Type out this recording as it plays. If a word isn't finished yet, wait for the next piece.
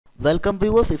Welcome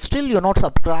viewers, if still you're not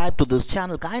subscribed to this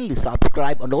channel, kindly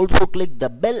subscribe and also click the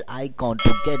bell icon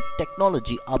to get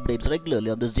technology updates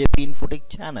regularly on this JP Infotech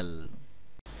channel.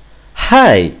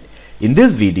 Hi, in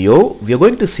this video we are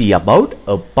going to see about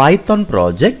a Python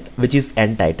project which is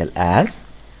entitled as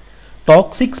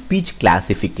Toxic Speech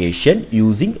Classification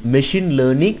using Machine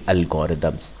Learning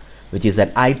Algorithms, which is an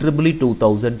IEEE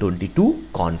 2022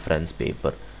 conference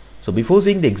paper. So before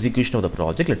seeing the execution of the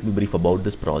project, let me brief about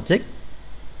this project.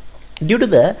 Due to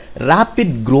the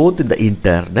rapid growth in the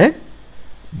internet,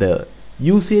 the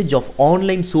usage of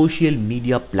online social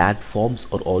media platforms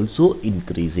are also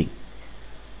increasing.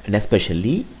 And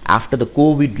especially after the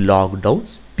COVID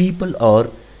lockdowns, people are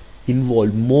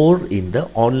involved more in the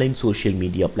online social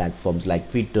media platforms like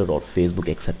Twitter or Facebook,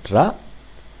 etc.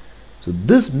 So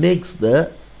this makes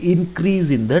the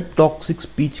increase in the toxic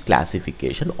speech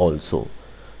classification also.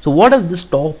 So what does this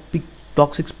toxic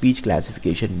speech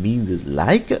classification means is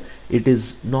like it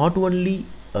is not only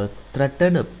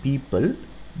threaten a people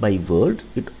by words,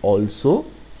 it also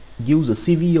gives a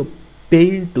severe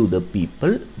pain to the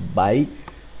people by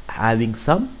having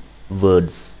some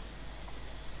words.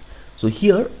 So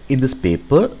here in this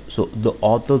paper, so the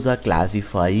authors are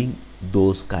classifying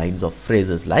those kinds of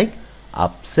phrases like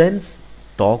absence,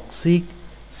 toxic,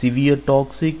 severe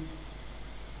toxic,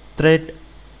 threat,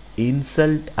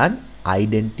 insult and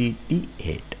identity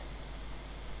hate.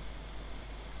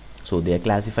 So they are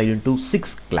classified into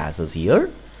 6 classes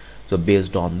here. So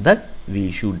based on that,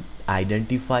 we should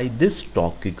identify this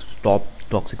toxic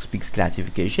speech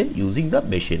classification using the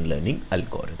machine learning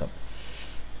algorithm.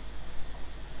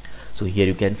 So here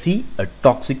you can see a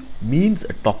toxic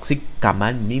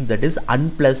command means that is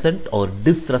unpleasant or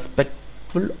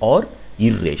disrespectful or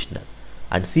irrational,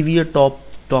 and severe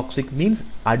toxic means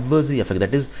adversely affect,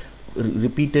 that is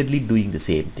repeatedly doing the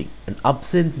same thing. And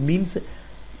absence means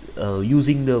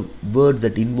using the words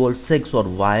that involve sex or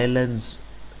violence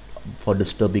for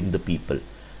disturbing the people.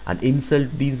 And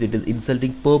insult means it is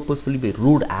insulting purposefully by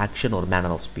rude action or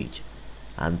manner of speech.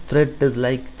 And threat is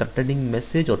like threatening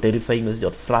message or terrifying message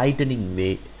or frightening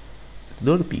way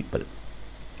to the people.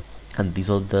 And these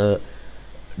are the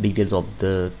details of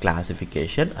the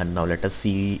classification. And now let us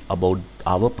see about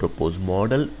our proposed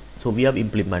model. So we have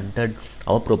implemented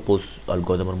our proposed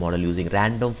algorithm or model using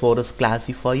random forest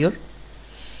classifier,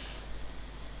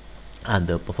 and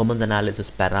the performance analysis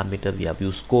parameter we have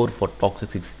used score for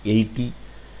toxic is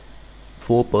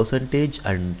 84%,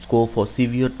 and score for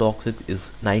severe toxic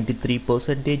is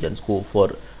 93%, and score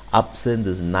for absence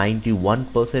is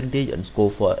 91%, and score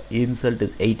for insult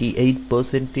is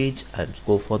 88%, and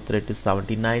score for threat is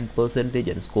 79%,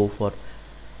 and score for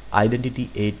identity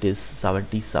 8 is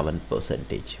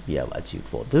 77% we have achieved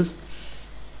for this.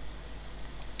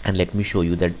 And let me show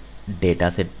you the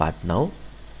dataset part now.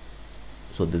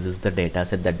 So this is the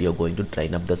dataset that we are going to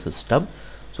train up the system.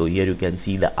 So here you can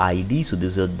see the ID. So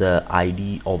this is the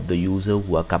ID of the user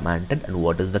who are commanded, and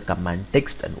what is the command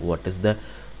text, and what is the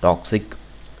toxic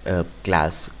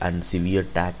class, and severe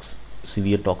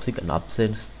toxic, and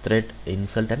absence, threat,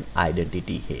 insult and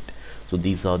identity hate. So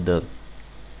these are the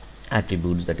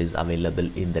attributes that is available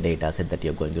in the data set that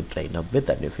you're going to train up with.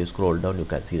 And if you scroll down, you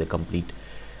can see the complete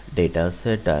data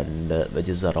set, and which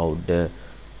is around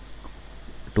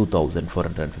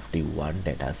 2451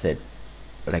 data set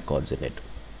records in it.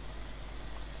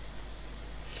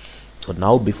 So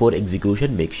now before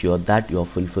execution, make sure that you have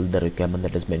fulfilled the requirement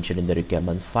that is mentioned in the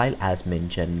requirements file as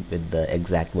mentioned with the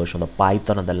exact version of the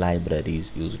Python and the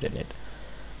libraries used in it.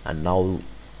 And now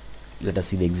let us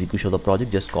see the execution of the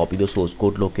project. Just copy the source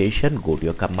code location, go to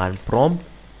your command prompt,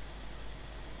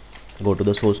 go to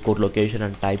the source code location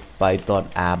and type python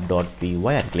app.py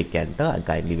and click enter, and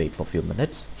kindly wait for a few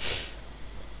minutes.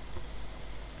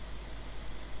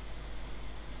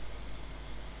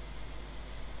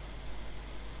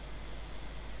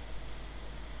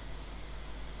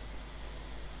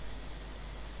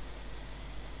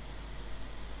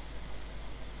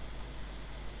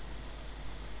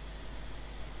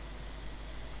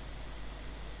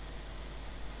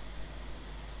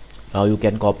 Now you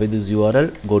can copy this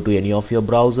URL, go to any of your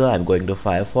browser. I'm going to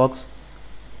Firefox,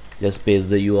 just paste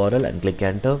the URL and click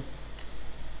enter.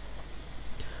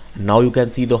 Now you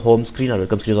can see the home screen or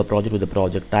welcome screen of the project with the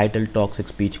project title toxic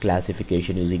speech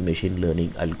classification using machine learning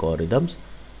algorithms.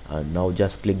 And now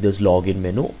just click this login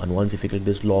menu, and once if you click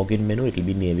this login menu, it will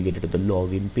be navigated to the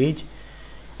login page.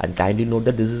 And kindly note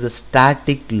that this is a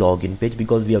static login page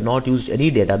because we have not used any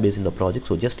database in the project.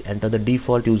 So just enter the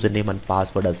default username and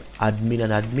password as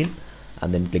admin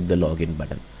and then click the login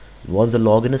button. Once the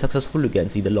login is successful, you can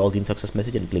see the login success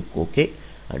message and click OK.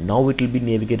 And now it will be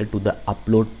navigated to the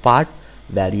upload part,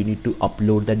 where you need to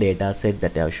upload the data set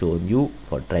that I have shown you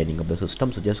for training of the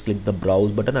system. So just click the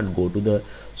browse button and go to the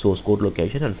source code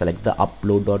location and select the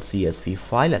upload.csv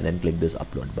file and then click this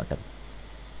upload button.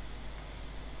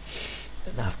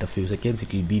 And after a few seconds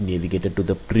it will be navigated to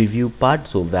the preview part,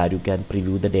 so where you can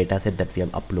preview the data set that we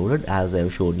have uploaded as I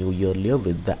have shown you earlier,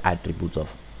 with the attributes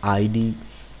of ID,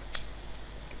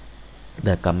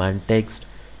 the command text,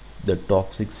 the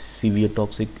toxic, severe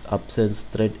toxic, absence,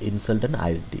 threat, insult and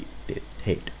ID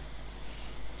hate.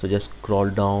 So just scroll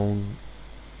down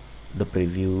the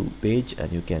preview page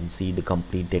and you can see the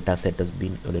complete data set has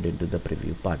been loaded into the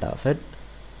preview part of it,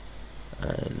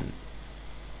 and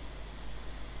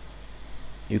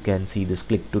you can see this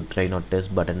click to train or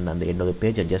test button on the end of the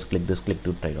page, and just click this click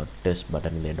to train or test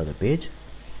button in the end of the page.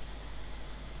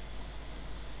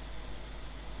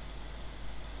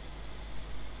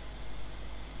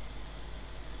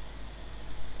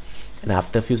 And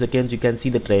after a few seconds you can see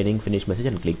the training finish message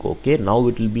and click OK. Now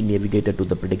it will be navigated to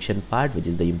the prediction part, which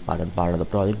is the important part of the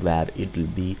project, where it will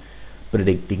be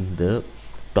predicting the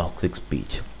toxic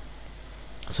speech.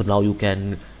 So now you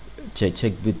can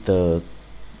check with the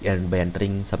and by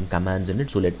entering some commands in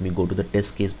it. So let me go to the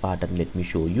test case part and let me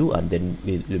show you, and then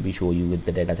we'll be show you with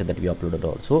the dataset that we uploaded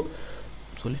also.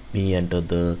 So let me enter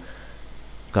the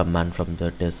command from the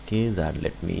test case and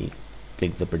let me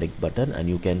click the predict button, and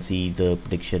you can see the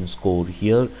prediction score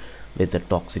here with a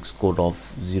toxic score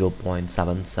of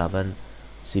 0.77,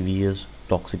 severe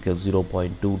toxic is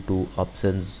 0.22,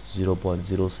 absence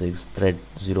 0.06, threat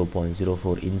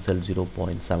 0.04, insult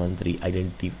 0.73,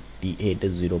 identity 8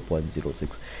 is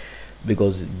 0.06,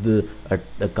 because the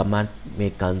command may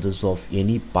consist of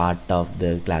any part of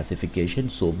the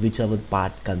classification. So whichever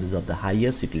part consists of the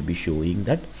highest, it will be showing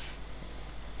that.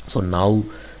 So now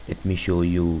let me show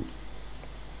you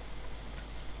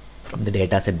from the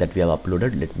data set that we have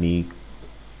uploaded. Let me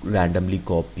randomly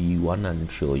copy one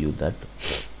and show you that.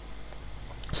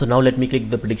 So now let me click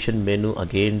the prediction menu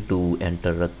again to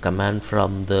enter a command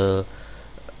from the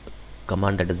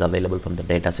command that is available from the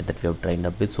data set that we have trained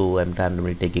up with. So I'm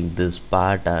randomly taking this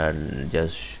part and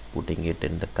just putting it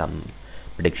in the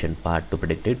prediction part to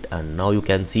predict it, and now you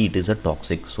can see it is a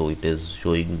toxic, so it is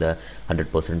showing the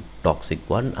 100% toxic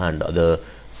one, and the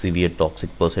severe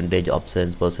toxic percentage,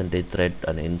 absence percentage, threat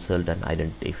and insult and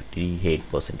identity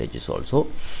hate percentages also.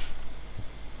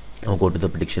 Now go to the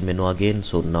prediction menu again.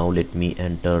 So now let me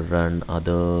enter run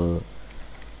other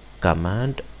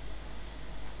command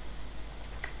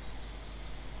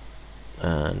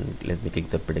and let me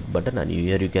click the predict button, and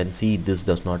here you can see this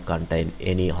does not contain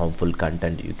any harmful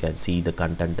content. You can see the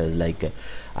content is like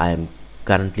I am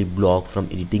currently blocked from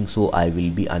editing, so I will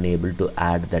be unable to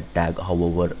add that tag,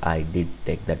 however I did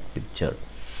take that picture.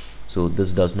 So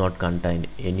this does not contain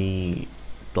any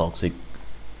toxic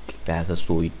classes,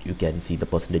 so you can see the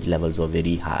percentage levels are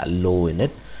very high, low in it.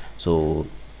 So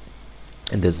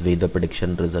in this way the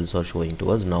prediction results are showing to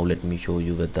us. Now let me show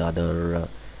you with the other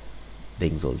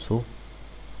things also.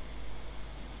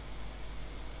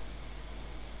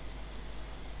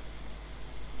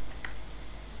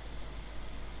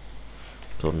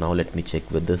 So now let me check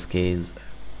with this case.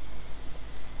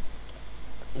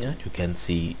 Yeah, you can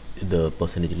see the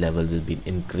percentage levels has been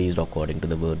increased according to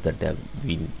the word that have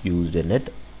been used in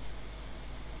it.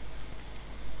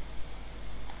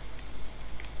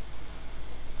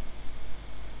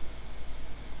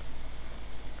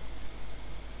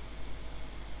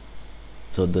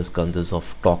 So this consists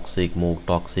of toxic,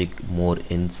 more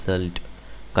insult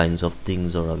kinds of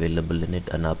things are available in it,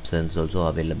 and absence also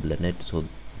available in it. So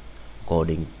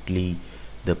accordingly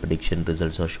the prediction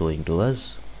results are showing to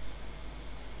us.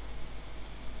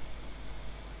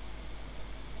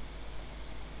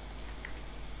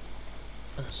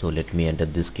 So let me enter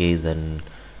this case and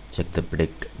check the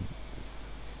predict.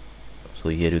 So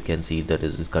here you can see that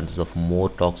this consists of more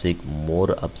toxic,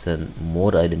 more absent,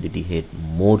 more identity hate,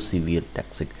 more severe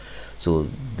toxic. So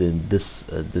then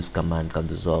this command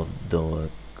consists of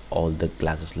all the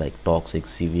classes like toxic,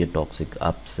 severe toxic,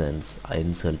 absence,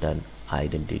 insult and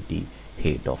identity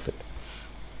hate of it.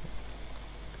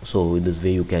 So in this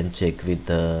way you can check with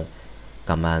the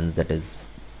commands that is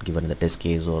given in the test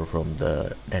case or from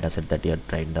the dataset that you are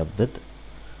trained up with.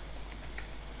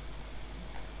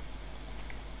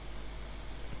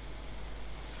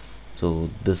 So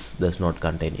this does not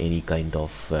contain any kind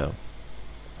of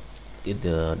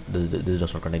this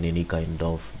does not contain any kind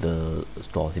of the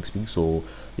toxic speech, so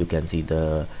you can see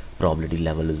the probability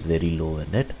level is very low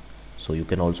in it. So you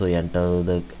can also enter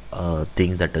the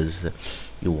thing that is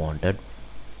you wanted.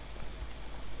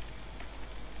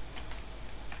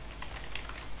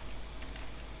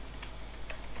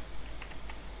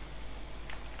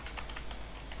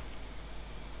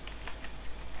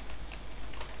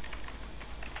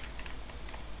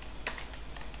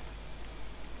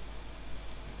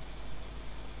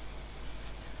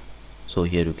 So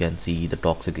here you can see the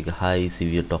toxic is high,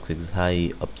 severe toxic is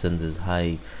high, absence is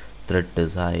high, threat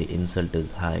is high, insult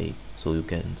is high. So you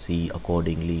can see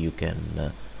accordingly, you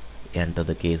can enter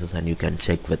the cases and you can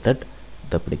check with it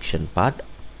the prediction part.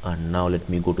 And now let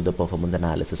me go to the performance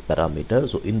analysis parameter.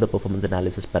 So in the performance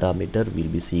analysis parameter, we'll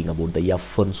be seeing about the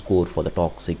F1 score for the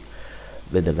toxic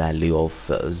with the value of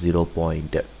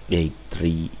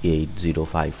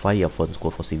 0.838055. F1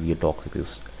 score for severe toxic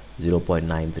is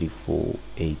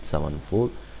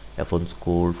 0.934874. F1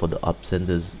 score for the absence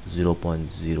is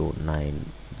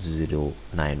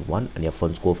 0.09091, and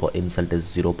F1 score for insult is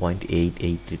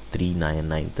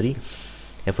 0.883993.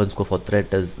 F1 score for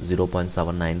threat is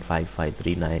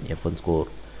 0.795539. F1 score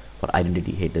for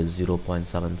identity hit is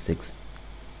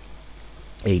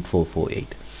 0.768448.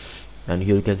 And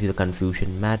here you can see the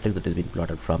confusion matrix that has been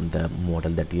plotted from the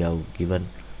model that we have given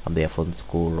from the F1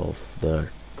 score of the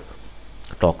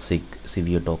toxic,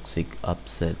 severe toxic,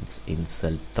 absence,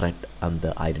 insult, threat, and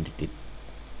the identity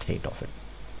hit of it.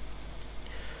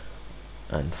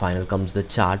 And final comes the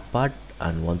chart part,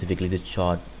 and once if you click the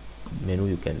chart menu,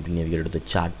 you can navigate to the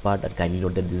chart part. And kindly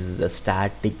note that this is a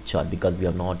static chart because we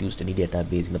have not used any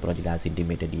database in the project as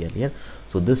intimated earlier.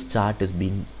 So this chart is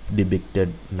being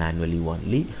depicted manually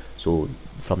only, so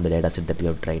from the dataset that we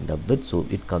have trained up with. So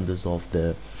it consists of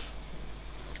the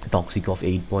toxic of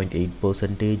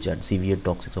 8.8% and severe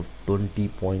toxics of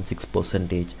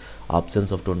 20.6%,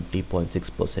 absence of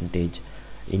 20.6%,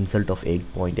 insult of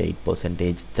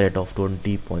 8.8%, threat of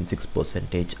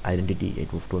 20.6%, identity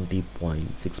hit of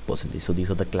 20.6%. So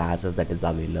these are the classes that is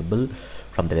available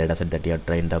from the dataset that you are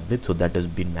trained up with. So that has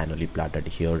been manually plotted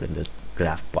here in the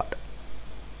graph part.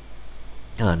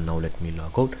 And now let me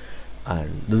log out.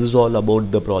 And this is all about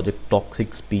the project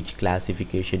toxic speech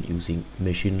classification using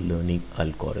machine learning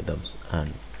algorithms.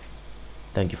 And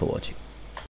thank you for watching.